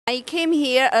I came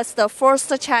here as the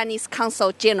first Chinese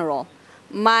Consul General.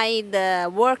 My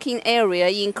working area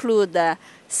include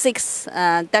 6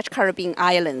 Dutch Caribbean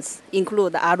islands,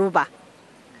 include Aruba.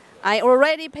 I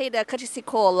already paid a courtesy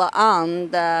call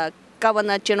on the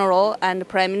Governor General and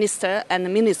Prime Minister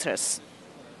and ministers.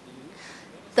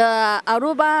 The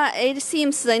Aruba, it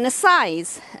seems in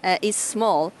size is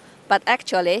small, but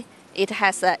actually it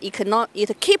has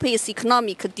it keeps its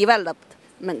economic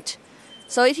development.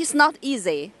 So it is not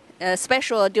easy,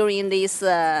 especially during this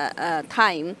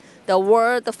time, the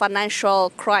world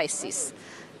financial crisis.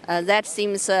 That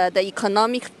seems the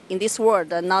economic in this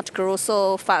world not grow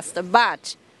so fast.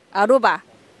 But Aruba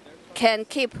can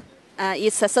keep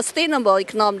its sustainable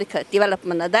economic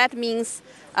development. That means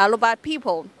Aruba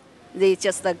people, they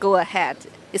just go ahead.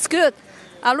 It's good.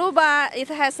 Aruba, it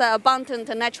has abundant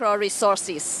natural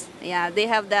resources. Yeah, they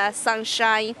have the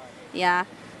sunshine. Yeah.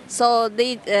 So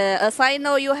they, as I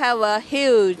know, you have a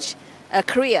huge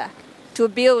career to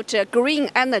build green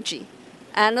energy.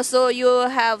 And so you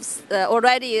have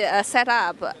already set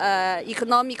up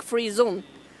economic free zone.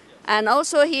 And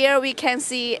also here we can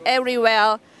see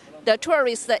everywhere the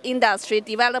tourist industry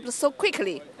developed so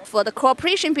quickly. For the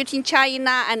cooperation between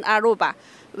China and Aruba,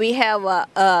 we have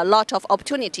a lot of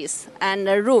opportunities and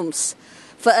rooms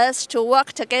for us to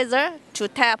work together to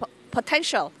tap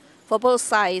potential for both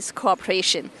sides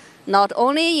cooperation, not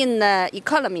only in the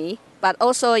economy, but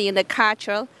also in the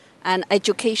culture and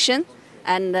education,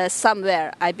 and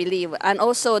somewhere, I believe, and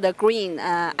also the green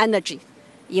energy,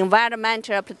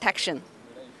 environmental protection.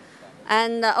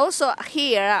 And also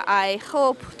here, I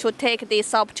hope to take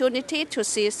this opportunity to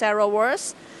say several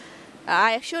words.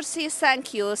 I should say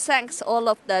thanks all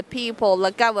of the people,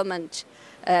 the government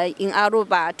in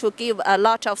Aruba to give a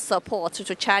lot of support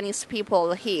to Chinese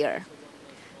people here.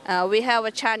 We have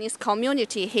a Chinese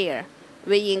community here.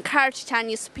 We encourage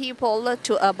Chinese people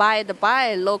to abide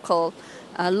by local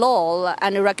law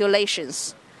and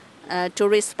regulations, to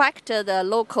respect the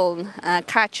local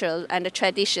culture and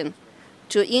tradition,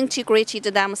 to integrate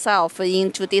themselves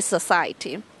into this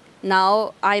society.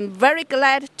 Now, I'm very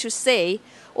glad to say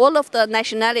all of the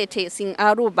nationalities in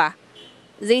Aruba,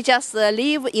 they just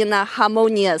live in a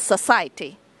harmonious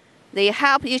society. They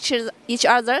help each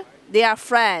other. They are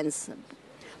friends,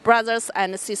 brothers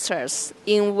and sisters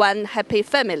in one happy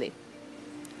family.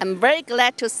 I'm very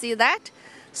glad to see that.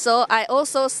 So I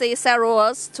also say several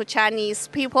words to Chinese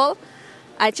people.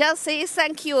 I just say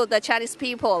thank you, the Chinese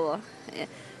people.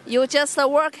 You just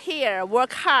work here,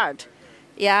 work hard,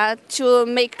 yeah, to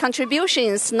make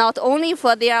contributions not only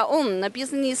for their own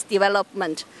business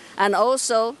development and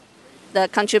also the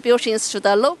contributions to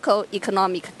the local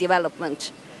economic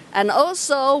development, and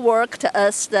also worked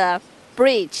as the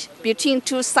bridge between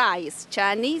two sides,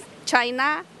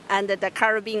 China and the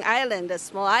Caribbean island, the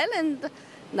small island,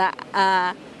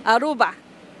 Aruba.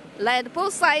 Let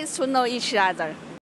both sides to know each other.